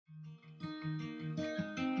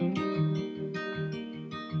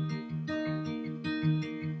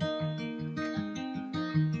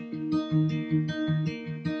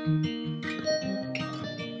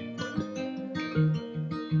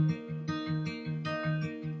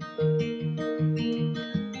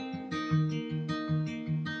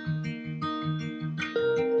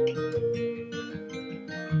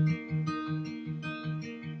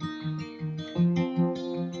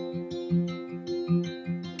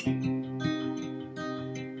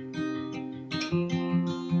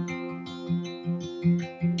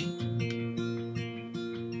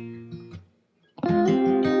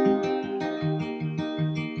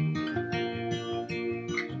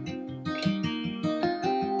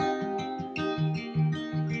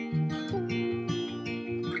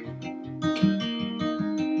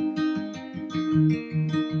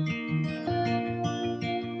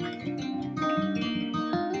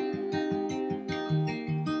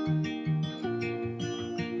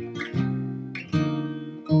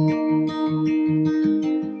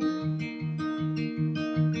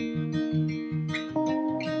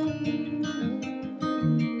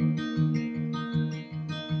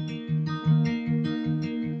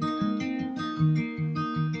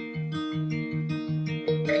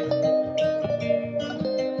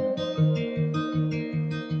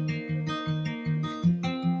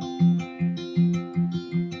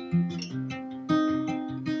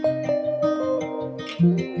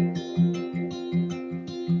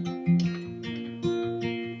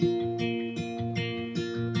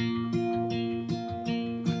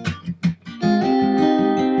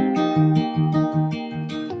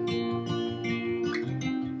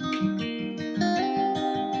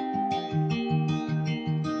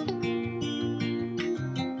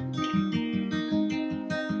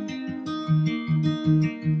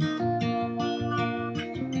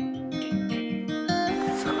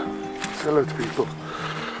Hello to people.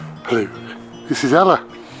 Hello. This is Ella.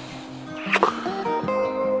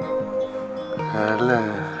 Ella.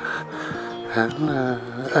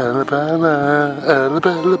 Ella. Ella Bella. Ella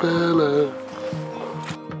Bella Bella.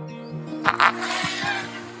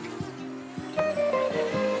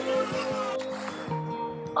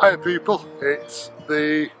 Hi people. It's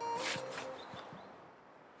the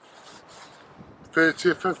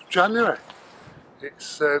 30th of January.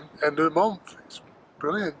 It's end of the month. It's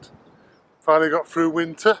brilliant. Finally got through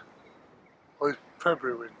winter. Well,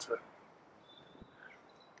 February winter.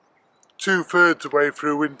 2/3 away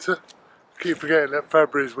through winter. Keep forgetting that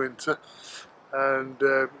February's winter. And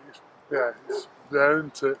yeah, it's there,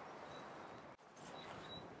 isn't it?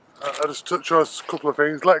 I'll just touch on a couple of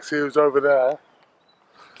things. Lexi, who's over there,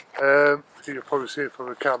 you'll probably see it from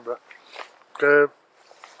the camera.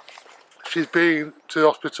 She's been to the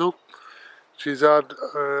hospital. She's had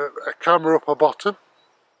a camera up her bottom,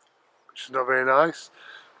 which is not very nice.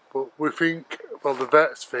 But we think, well, the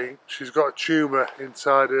vets think she's got a tumour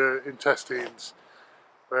inside her intestines.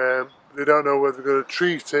 They don't know whether they're going to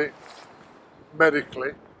treat it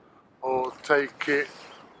medically or take it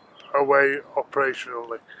away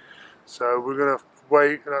operationally. So we're going to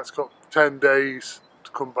wait, and that's got 10 days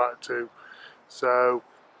to come back to. So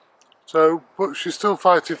but she's still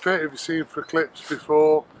fighting fit. If you've seen for clips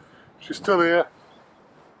before, she's still here,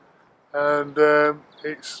 and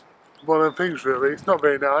it's one of them things really. It's not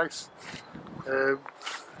very nice.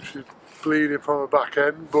 She's bleeding from her back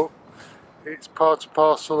end, but it's part and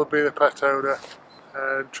parcel of being a pet owner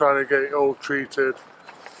and trying to get it all treated,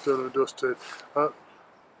 done and dusted.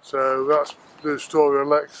 So that's the story of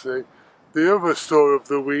Lexi. The other story of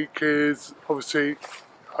the week is, obviously,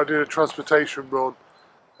 I did a transportation run.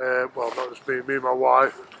 Well, not just me and my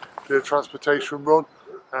wife did a transportation run,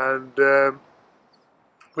 and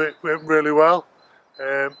it went really well.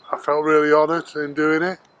 I felt really honoured in doing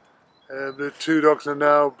it. The two dogs are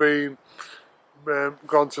now being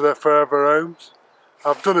gone to their forever homes.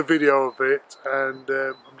 I've done a video of it, and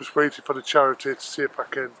I'm just waiting for the charity to see if I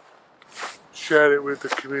can share it with the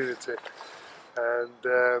community,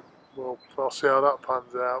 and well, I'll see how that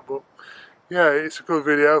pans out. But yeah, it's a good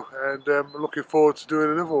video, and I'm looking forward to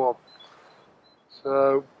doing another one.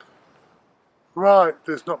 So, right,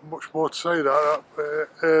 there's not much more to say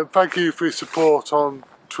that. Thank you for your support on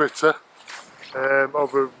Twitter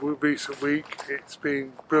over a recent week. It's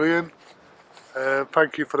been brilliant.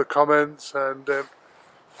 Thank you for the comments, and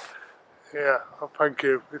yeah, thank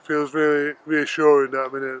you. It feels really reassuring that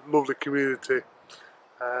I'm in a lovely community,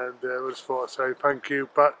 and I just thought I'd say thank you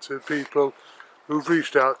back to people who've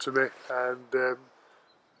reached out to me, and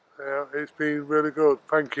yeah, it's been really good.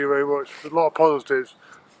 Thank you very much. A lot of positives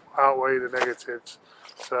outweigh the negatives.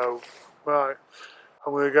 So, right,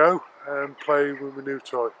 I'm going to go and play with my new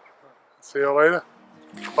toy. See you later.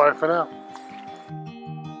 Bye for now.